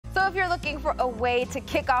So if you're looking for a way to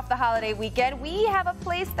kick off the holiday weekend, we have a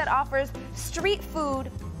place that offers street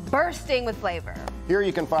food bursting with flavor. Here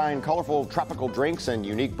you can find colorful tropical drinks and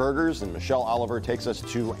unique burgers, and Michelle Oliver takes us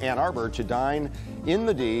to Ann Arbor to dine in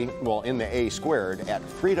the in the A squared at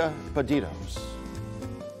Frida Patitos.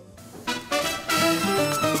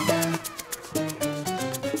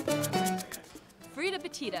 Frida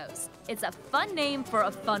Patitos. It's a fun name for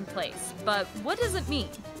a fun place, but what does it mean?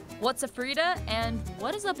 What's a Frida and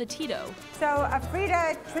what is a Patito? So a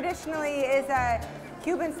Frida traditionally is a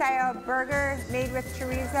Cuban-style burger made with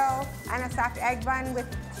chorizo on a soft egg bun with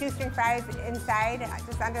shoestring fries inside,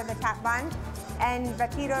 just under the top bun. And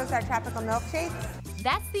Batidos are tropical milkshakes.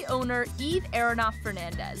 That's the owner, Eve Aronoff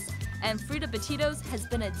Fernandez. And Frida Patitos has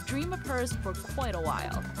been a dream of hers for quite a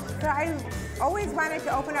while. So I always wanted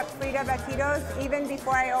to open up Frida Patitos even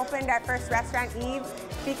before I opened our first restaurant, Eve,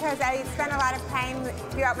 because I spent a lot of time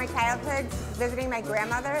throughout my childhood visiting my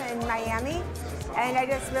grandmother in Miami. And I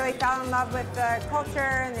just really fell in love with the culture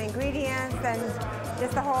and the ingredients and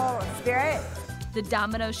just the whole spirit. The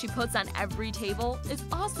domino she puts on every table is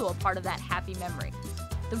also a part of that happy memory.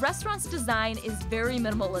 The restaurant's design is very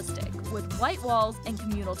minimalistic, with white walls and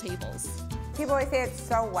communal tables. People always say it's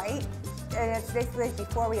so white, and it's basically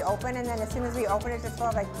before we open, and then as soon as we open, it's just full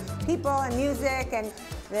of like people and music and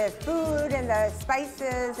the food and the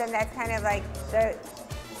spices, and that's kind of like the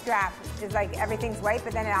strap is like everything's white,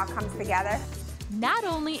 but then it all comes together. Not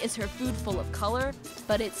only is her food full of color,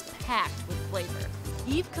 but it's packed with flavor.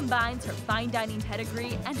 Eve combines her fine dining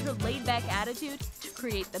pedigree and her laid-back attitude to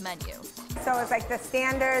create the menu. So it's like the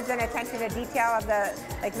standards and attention to detail of the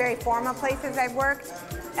like very formal places I've worked,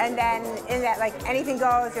 and then in that like anything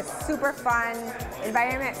goes, just super fun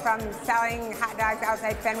environment from selling hot dogs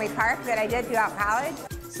outside Fenway Park that I did throughout college.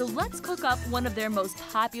 So let's cook up one of their most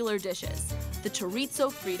popular dishes, the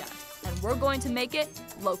chorizo frita, and we're going to make it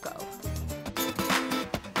loco.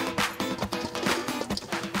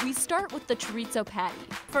 We start with the chorizo patty.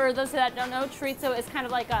 For those that don't know, chorizo is kind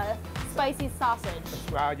of like a spicy sausage.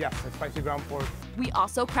 Yes, a spicy ground pork. We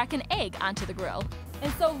also crack an egg onto the grill.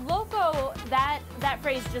 And so loco, that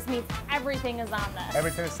phrase just means everything is on this.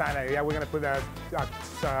 Everything is on it. Yeah, we're gonna put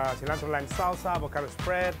cilantro lime salsa, avocado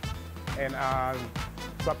spread, and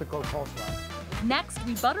tropical coleslaw. Next,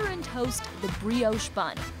 we butter and toast the brioche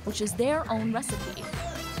bun, which is their own recipe.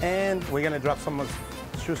 And we're gonna drop some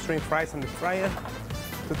shoestring fries on the fryer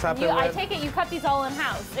to top it with. I take it you cut these all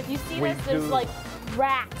in-house. If you see this, there's like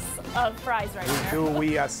racks of fries right here.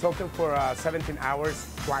 We soak them for 17 hours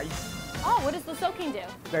twice. Oh, what does the soaking do?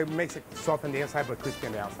 That makes it soft on the inside but crispy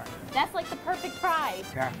on the outside. That's like the perfect fry.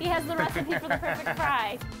 Yeah. He has the recipe for the perfect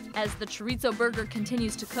fry. As the chorizo burger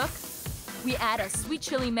continues to cook, we add a sweet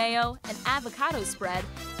chili mayo, an avocado spread,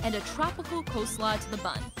 and a tropical coleslaw to the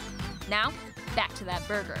bun. Now, back to that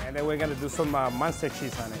burger. And then we're gonna do some monster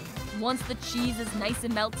cheese on it. Once the cheese is nice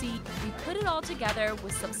and melty, we put it all together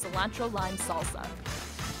with some cilantro lime salsa.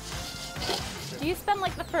 Do you spend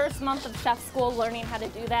like the first month of chef school learning how to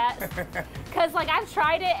do that? Because like I've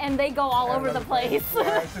tried it and they go all over the place.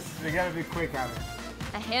 Yeah, you gotta be quick on it.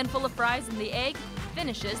 A handful of fries and the egg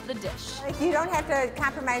finishes the dish. Like you don't have to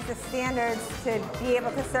compromise the standards to be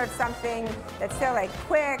able to serve something that's still like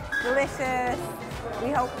quick, delicious, we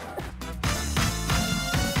hope.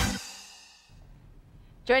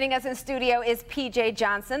 Joining us in studio is PJ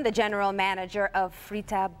Johnson, the general manager of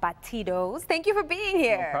Frida Patitos. Thank you for being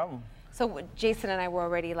here. No problem. So Jason and I were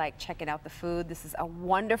already like checking out the food. This is a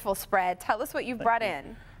wonderful spread. Tell us what you've brought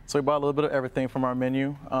in. So we brought a little bit of everything from our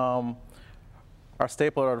menu. Our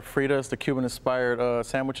staple are the Fritas, the Cuban-inspired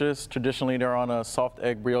sandwiches. Traditionally, they're on a soft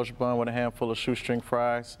egg brioche bun with a handful of shoestring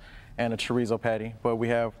fries and a chorizo patty. But we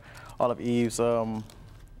have all of Eve's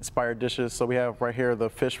inspired dishes. So we have right here the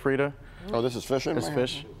fish Frita. Oh, this is fish in This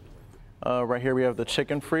fish. Right here we have the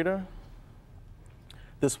chicken Frita.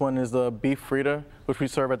 This one is the beef Frita, which we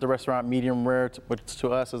serve at the restaurant medium rare, which to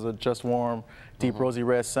us is a just warm, deep rosy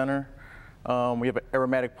red center. We have an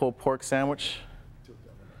aromatic pulled pork sandwich.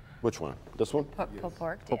 Which one? This one? Pulled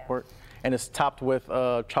pork. Pulled pork. And it's topped with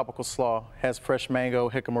tropical slaw. Has fresh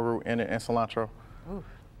mango, jicama root in it, and cilantro. Ooh.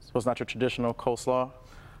 So it's not your traditional coleslaw.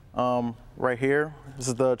 Right here, this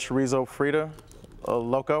is the chorizo Frita,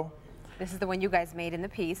 loco. This is the one you guys made in the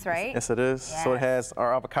piece, right? Yes, it is. Yes. So it has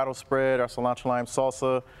our avocado spread, our cilantro lime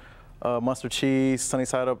salsa, mustard cheese, sunny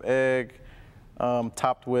side up egg,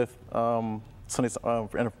 topped with and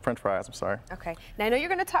French fries, I'm sorry. Okay. Now I know you're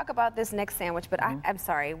going to talk about this next sandwich, but I'm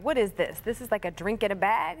sorry, what is this? This is like a drink in a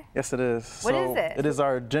bag? Yes, it is. What is it? It is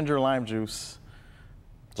our ginger lime juice.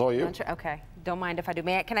 It's all you. Okay. Don't mind if I do.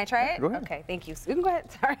 Can I try it? Go ahead. Okay, thank you. You can go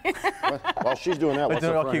ahead. Sorry. While she's doing that, what's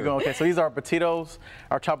I'll up keep going. Okay, so these are our petitos,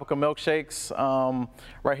 our tropical milkshakes.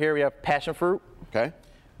 Right here we have passion fruit. Okay.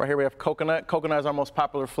 Right here we have coconut. Coconut is our most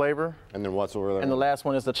popular flavor. And then what's over there? And the last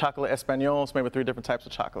one is the chocolate espagnole. It's made with 3 different types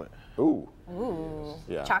of chocolate. Ooh. Ooh.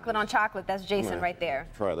 Yeah. Chocolate on chocolate. That's Jason right there.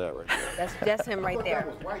 Try that right there. That's him right there.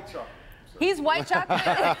 That was white chocolate. He's white chocolate.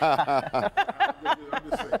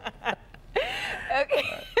 Okay.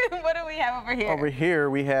 What do we have over here? Over here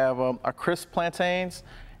we have our crisp plantains,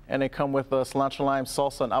 and they come with cilantro lime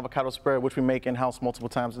salsa and avocado spread, which we make in-house multiple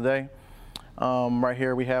times a day. Right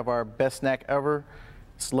here we have our best snack ever.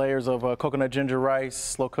 It's layers of coconut ginger rice,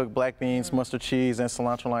 slow-cooked black beans, mustard cheese, and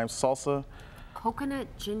cilantro lime salsa. Coconut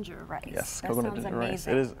ginger rice. Yes, that coconut sounds ginger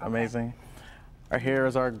amazing. rice. It is amazing. Right here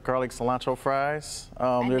is our garlic cilantro fries.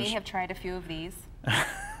 I may have tried a few of these,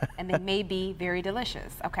 and they may be very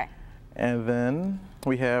delicious. Okay. And then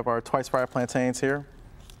we have our twice fried plantains here.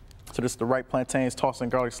 So this is the ripe plantains tossed in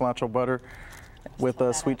garlic cilantro butter with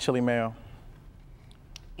sweet chili mayo.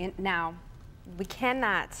 Now, we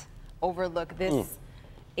cannot overlook this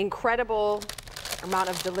incredible amount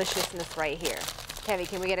of deliciousness right here. Kevin,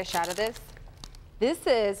 can we get a shot of this? This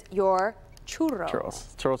is your churro.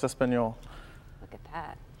 Churros español. Look at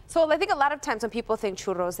that. So I think a lot of times when people think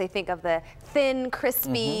churros, they think of the thin,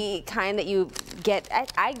 crispy kind that you get.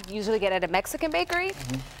 I usually get at a Mexican bakery,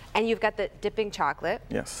 and you've got the dipping chocolate.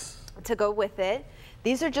 Yes. To go with it.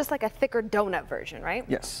 These are just like a thicker donut version, right?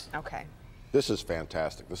 Yes. Okay. This is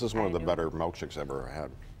fantastic. This is one of the better milkshakes I've ever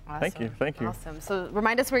had. Awesome. Thank you. Awesome. So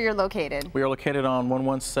remind us where you're located. We are located on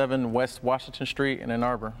 117 West Washington Street in Ann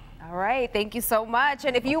Arbor. All right, thank you so much.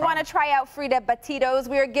 And if you want to try out Frida Batidos,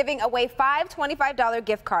 we are giving away 5 $25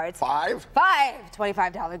 gift cards. 5? 5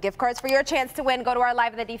 $25 gift cards for your chance to win. Go to our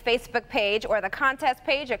Live in the D Facebook page or the contest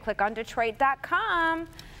page at clickondetroit.com.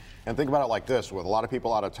 And think about it like this, with a lot of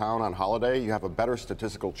people out of town on holiday, you have a better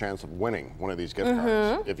statistical chance of winning one of these gift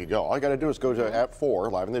cards if you go. All you got to do is go to at 4,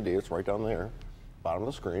 Live in the D, it's right down there, bottom of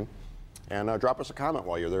the screen, and drop us a comment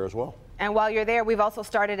while you're there as well. And while you're there, we've also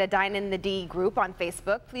started a Dine in the D group on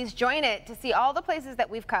Facebook. Please join it to see all the places that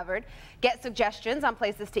we've covered, get suggestions on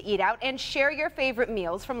places to eat out, and share your favorite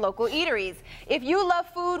meals from local eateries. If you love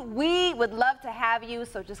food, we would love to have you,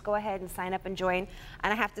 so just go ahead and sign up and join.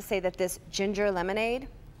 And I have to say that this ginger lemonade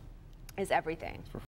is everything.